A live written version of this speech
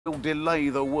Will delay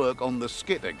the work on the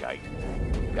skitter gate.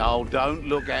 Oh, don't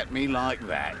look at me like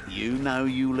that. You know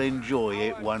you'll enjoy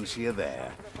it once you're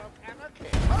there.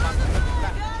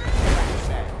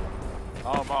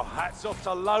 Oh, my hat's off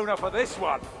to Lona for this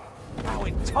one. How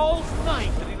in Toll's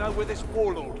name did he know where this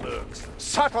warlord lurks?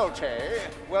 Subtlety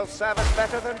will serve us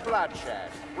better than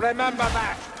bloodshed. Remember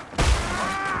that.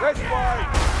 This way.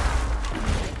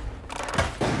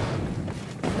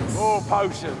 More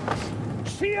potions.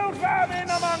 Shield vermin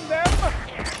among them! That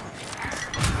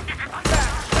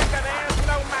chicken there's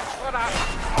no match for us!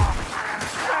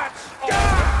 That's all!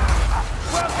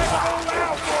 We'll get them all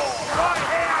out, war! Right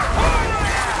here!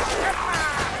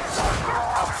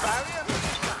 A barrier?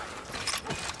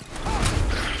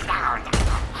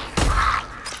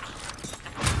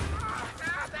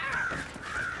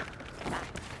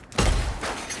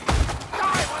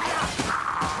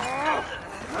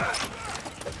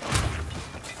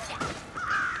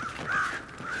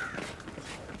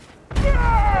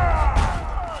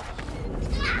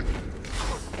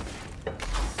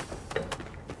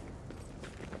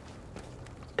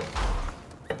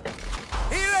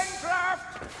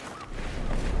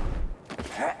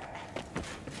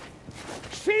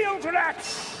 Shield rat!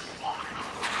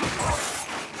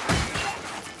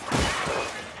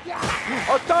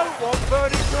 I don't want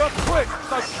burning to a crisp,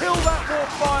 so kill that war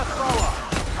fire thrower!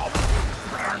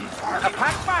 A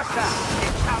pack master!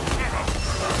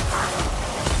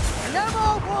 No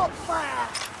more warp fire!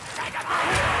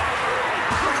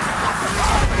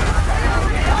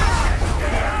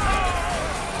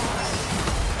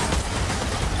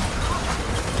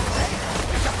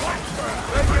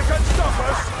 If you can stop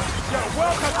us, you're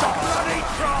welcome to bloody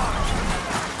try!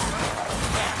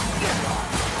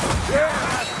 Yeah,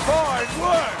 that's fine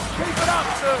work! Keep it up,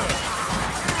 sir!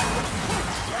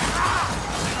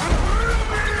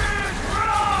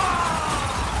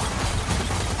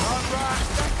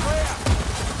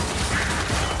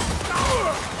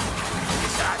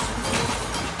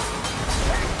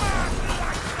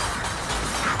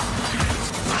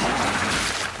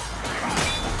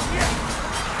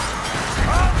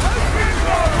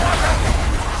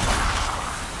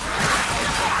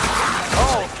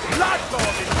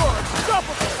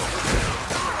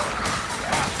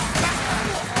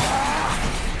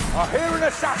 I hear an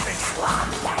assassin!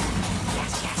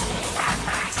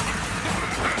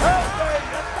 Help me!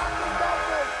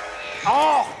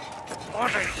 Oh!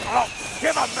 Bloody flop!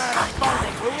 Give a man a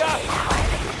moment, will ya?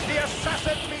 The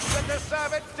assassin meets the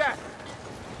deserved death.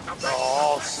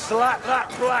 Oh, slap that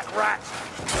black rat!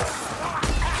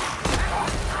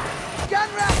 Gun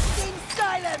rats in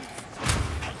silence!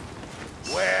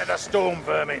 Where the storm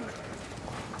vermin?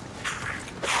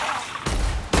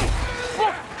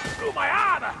 Through my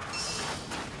armor!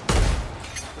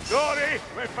 Sorry,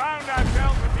 we found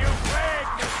ourselves a few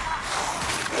plagues.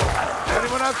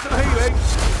 Anyone have some healing?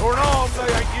 Or an arm they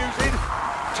ain't using?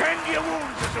 Tend your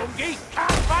wounds, Azungi.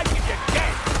 Can't fight if you're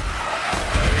dead.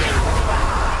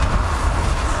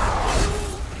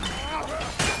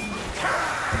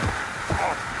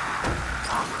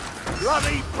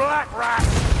 Bloody black rat!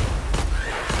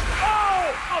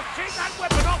 Oh! I'll take that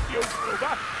weapon off you,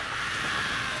 Kruger!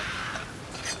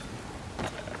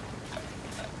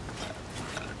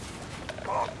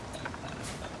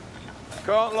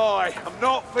 Can't lie, I'm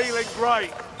not feeling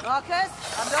great. Marcus,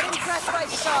 I'm not impressed by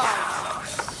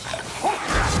stars.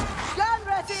 Gun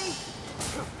ready!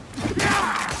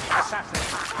 Assassin!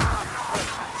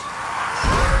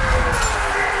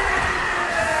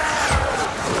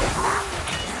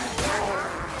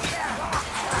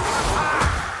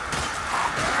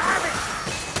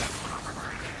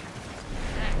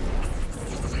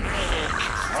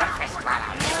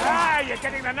 You're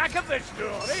getting the knack of this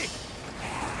story.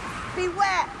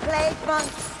 Beware, plague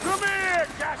monks! Come here,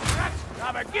 Gasrat! I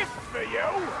have a gift for you!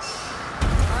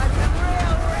 I'm a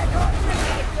real record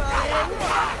cricket, darling!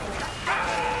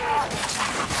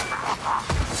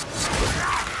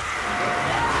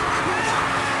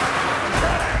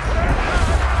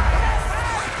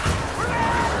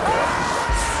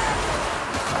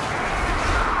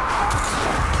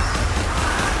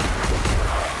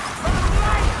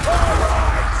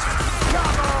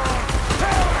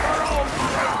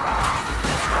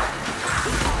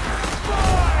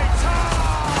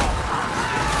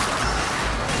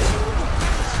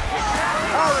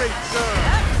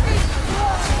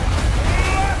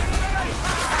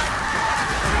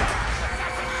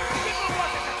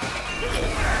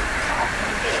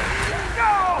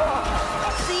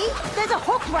 There's a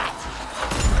hook rat!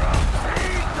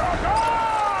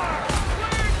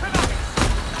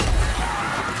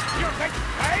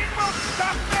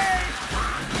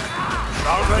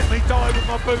 No Don't let me die with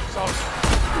my boots on.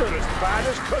 You're as bad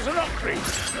as Cousin Humphrey.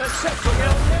 Except for the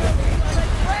old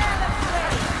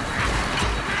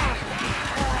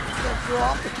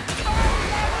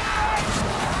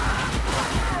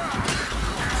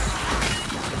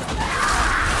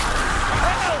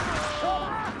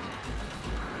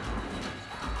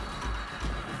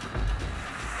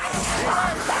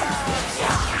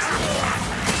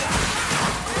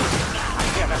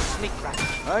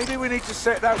maybe we need to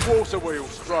set that water wheel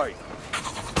straight.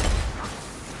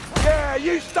 Yeah,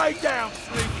 you stay down,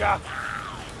 sneaker.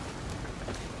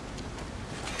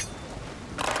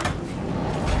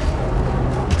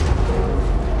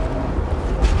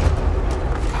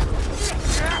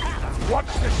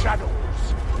 Watch the shadows.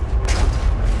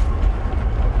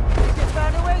 We just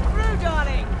found a way through,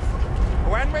 darling.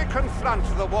 When we confront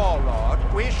the warlord,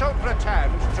 we shall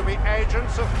pretend to be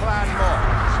agents of Clan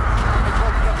Moors. It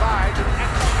will provide an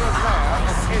extra layer of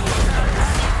intrigue.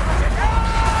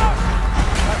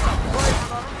 That's a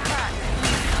brave attack.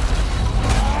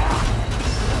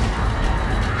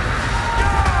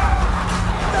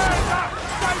 Stand up!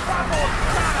 Stay back or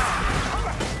cata!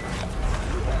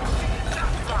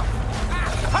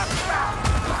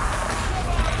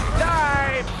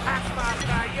 Die,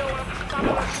 Packmaster! You will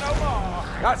trouble us no more!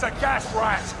 That's a gas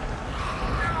rat!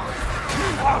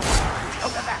 Oh,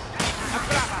 look at that! A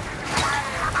grabber!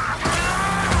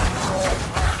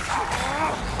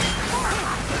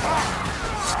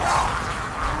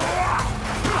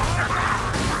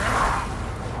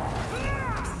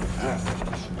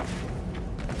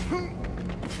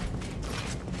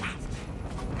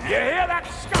 You hear that,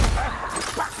 scupper?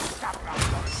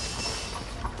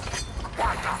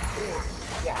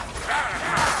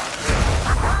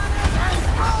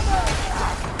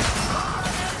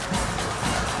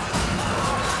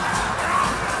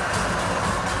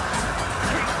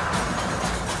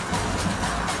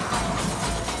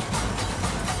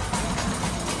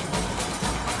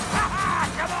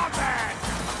 Come on, man!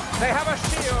 They have a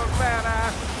shield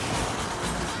bearer.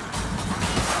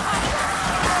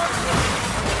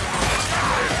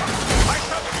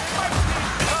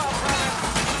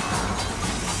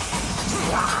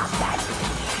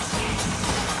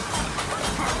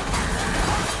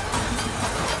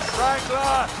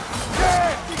 Strangler! Yeah!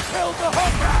 He killed the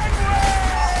hot over there!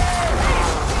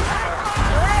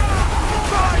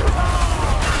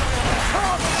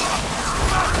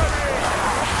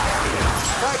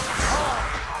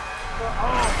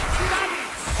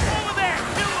 Kill the one!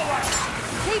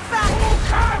 Keep back!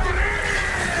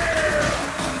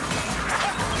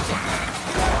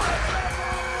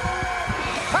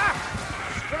 Ha!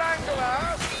 Strangler!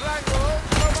 Strangle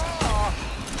some more!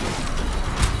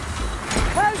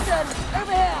 Potion!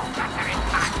 Over here!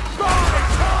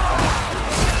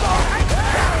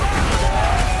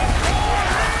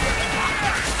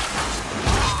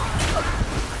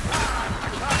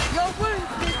 Your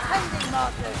wounds need tending,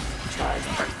 Marcus.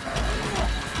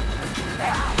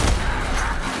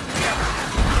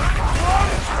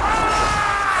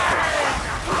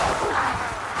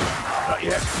 Not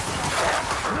yet.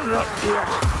 Not yet.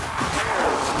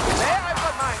 May I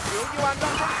remind you, you are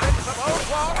not invincible,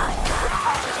 what?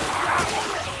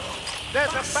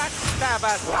 There's a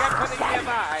backstabber scampering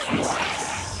nearby.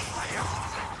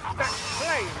 That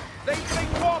flame! They bring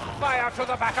warp fire to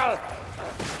the battle!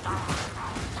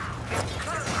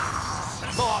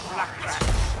 More black rats!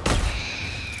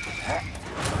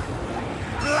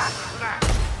 Black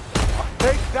rats! I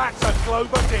think that's a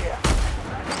Glober deer.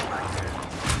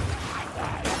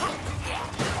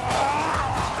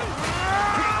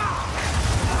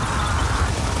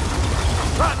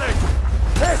 Rattling!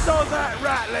 Piss on that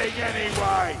rattling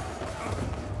anyway!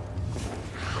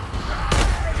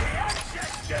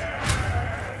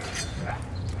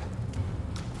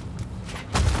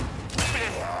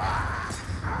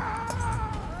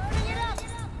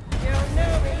 You'll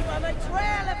know me by the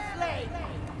trail of flame.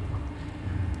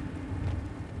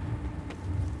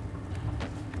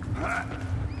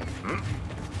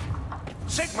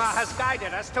 Sigma has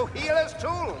guided us to healer's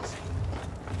tools!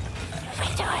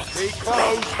 Be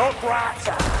close, hook rat!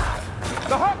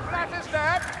 The hook rat is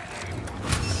dead!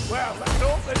 Well, that's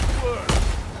all that works.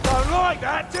 Don't like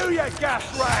that, do you, gas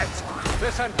rat?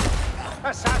 Listen,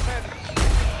 assassin!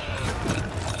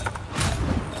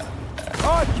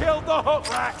 I killed the hook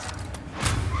rat!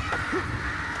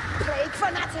 Plague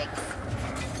fanatics.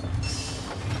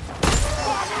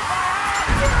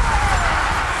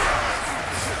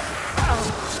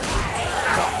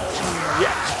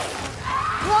 Yes!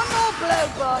 One more blow,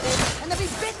 Bardin, and there'll be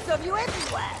bits of you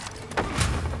everywhere.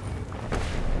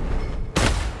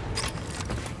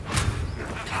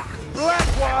 Black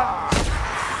one!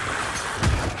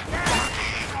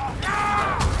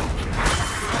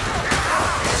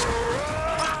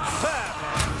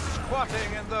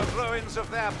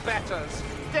 their betters.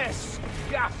 Disgusting.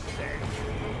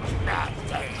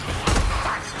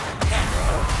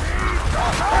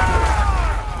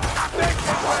 This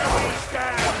is where we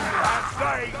stand as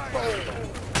they fall.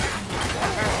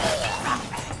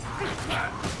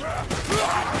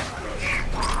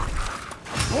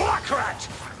 Black rat!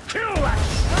 Kill that!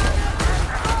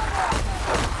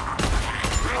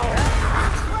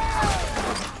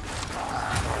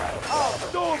 Oh,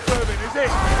 stormvermin, is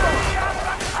it?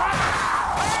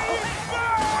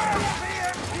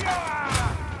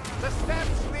 The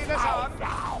steps lead us on.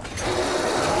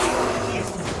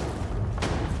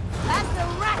 That's a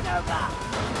rat ogre!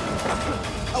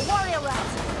 A warrior rat!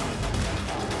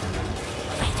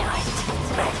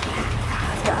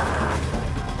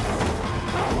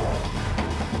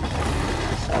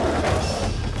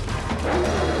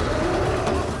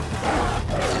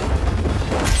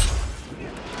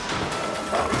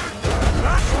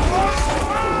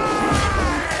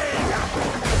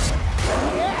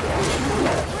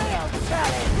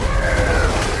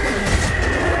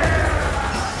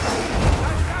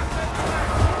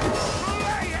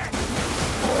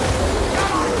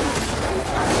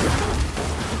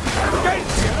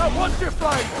 What's your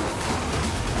flame?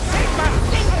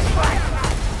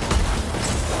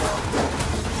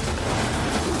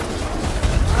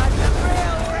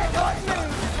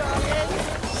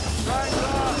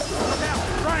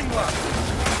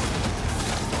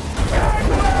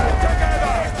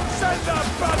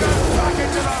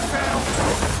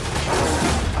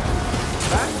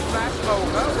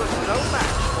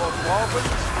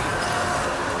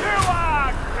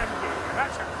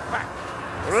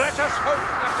 Let us hope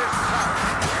that is so.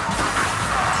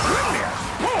 Brilliant!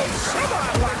 Oh, some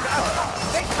I wonder!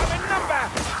 They come in number!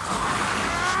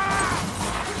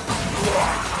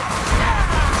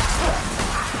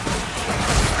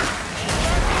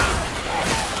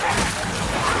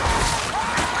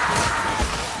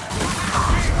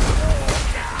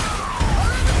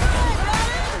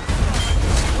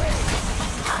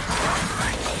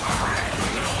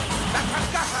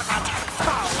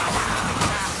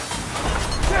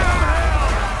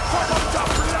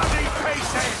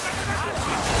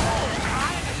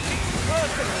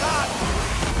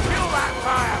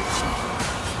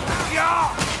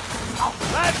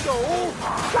 Let's go!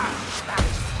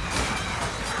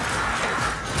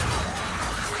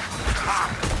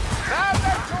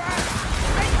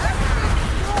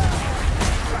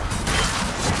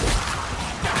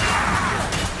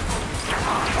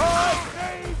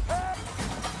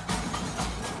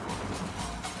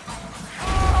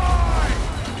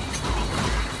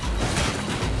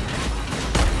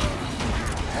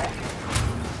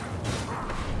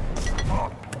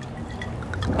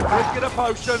 Let's get a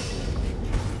potion.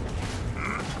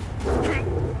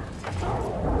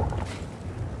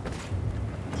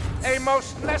 A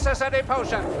most necessary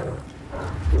potion.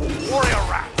 Warrior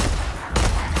rat.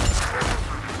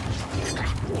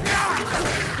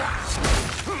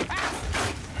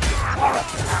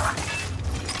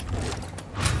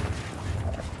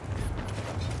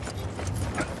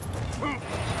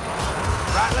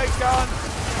 Rattling gun.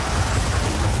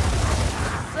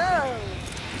 So,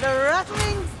 the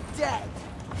rattling's dead.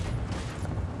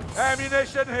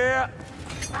 Ammunition here.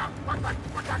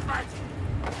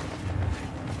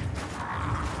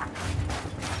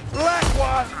 Black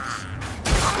ones.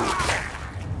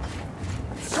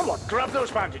 Come on, grab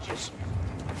those bandages.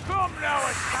 Come now,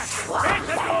 assassin. Take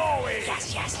the doorway.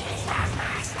 Yes.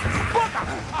 Bugger!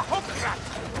 A hook rat!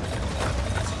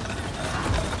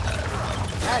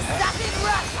 Assassin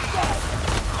rat's dead.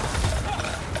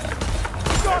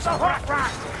 Got a hook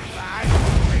rat!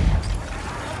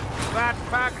 That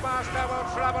packmaster will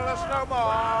trouble us no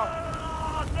more.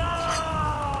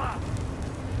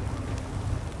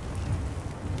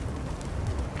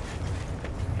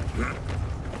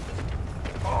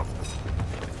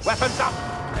 Weapons up!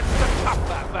 Let's cut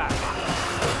that back!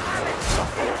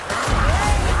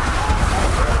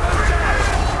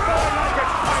 Like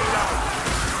it's payload!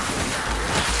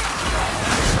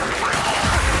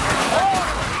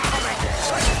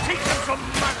 Let's teach them some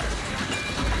manners!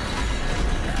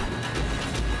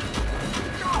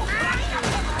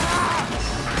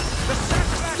 The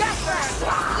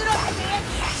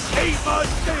Eat my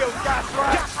steel, gas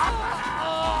rat.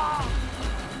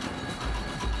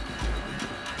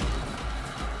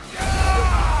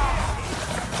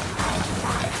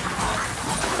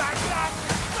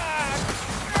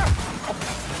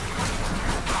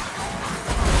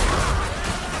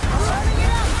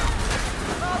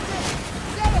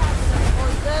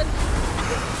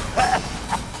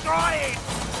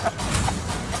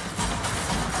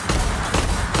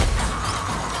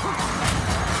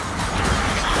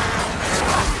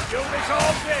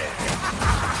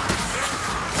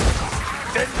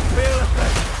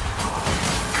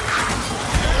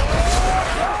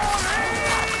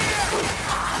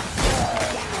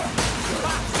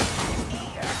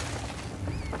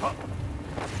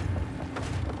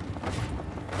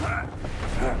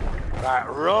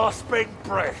 big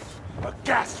breath. A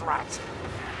gas rat.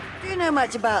 Do you know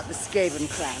much about the Skaven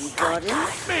clan, Guardian?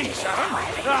 Me, son?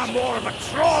 I'm more of a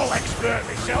troll expert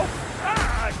myself.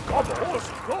 Gobbles,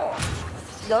 of course.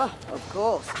 Oh, of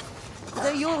course.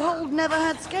 So your hold never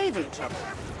had Skaven trouble?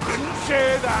 Didn't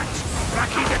say that.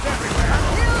 Rackies is everywhere.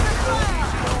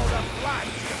 All the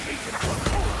flags competing for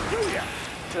gold, do ya?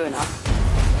 True enough.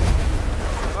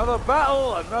 Another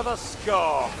battle, another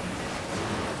scar.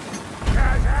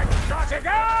 Shotting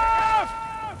off!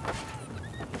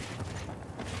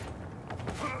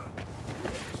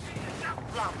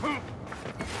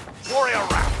 Warrior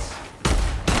rats!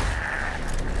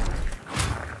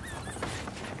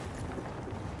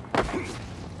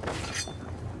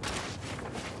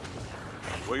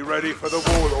 We ready for the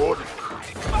warlord?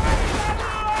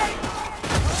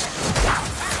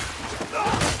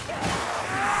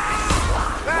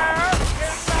 There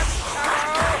is that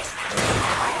shadow!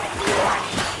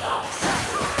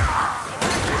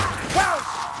 Well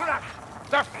struck!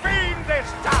 The fiend is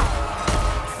down!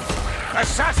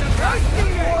 Assassin!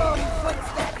 Warm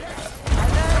footsteps! And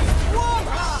then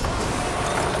Warhammer!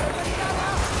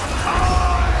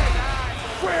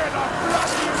 We're the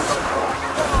bloody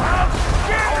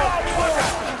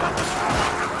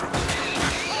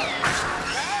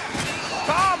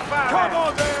come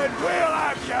on then, we'll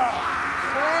have ya!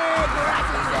 Plague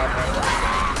ratties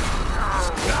everywhere!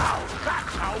 Now,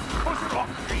 that's how push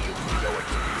rock feels to do it.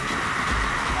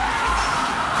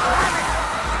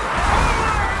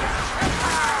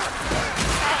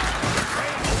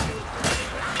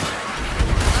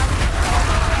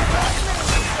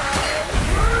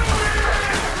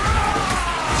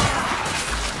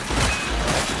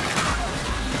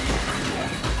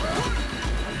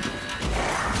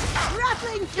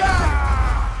 Rattling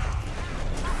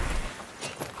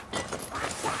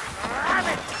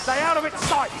Stay out of its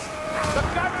sight! The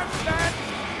gunner's dead!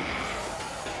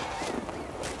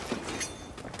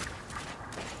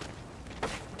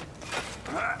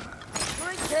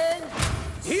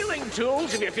 Healing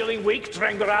tools if you're feeling weak,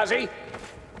 Drengarazi.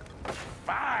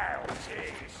 Vile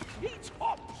taste. Eat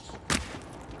hops.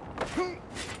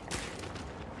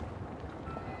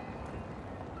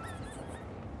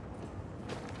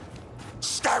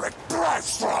 Scarrick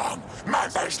Brightstrong,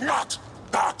 mother's not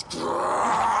that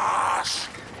grass.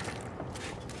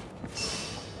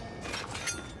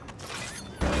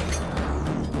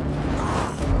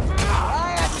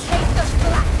 I have taste of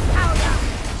black powder!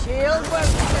 Shield won't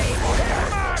save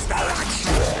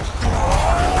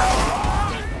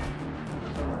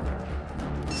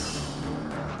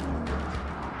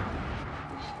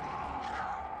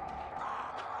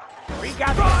We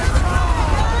got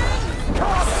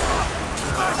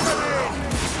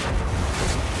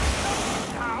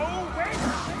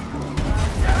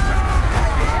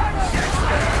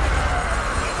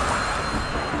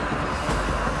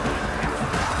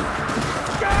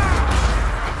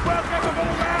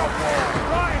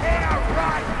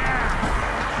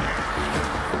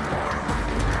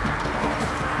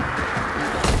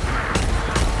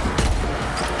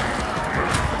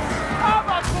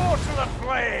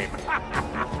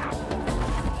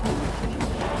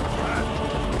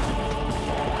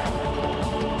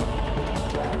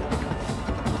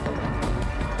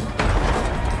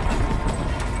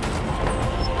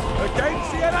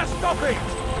stop it!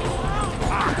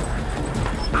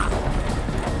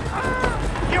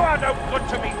 You are no good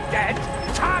to me dead!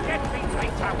 Target me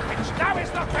later, which now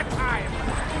is not the time!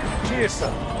 Cheers,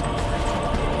 sir.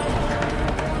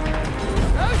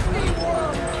 Roast me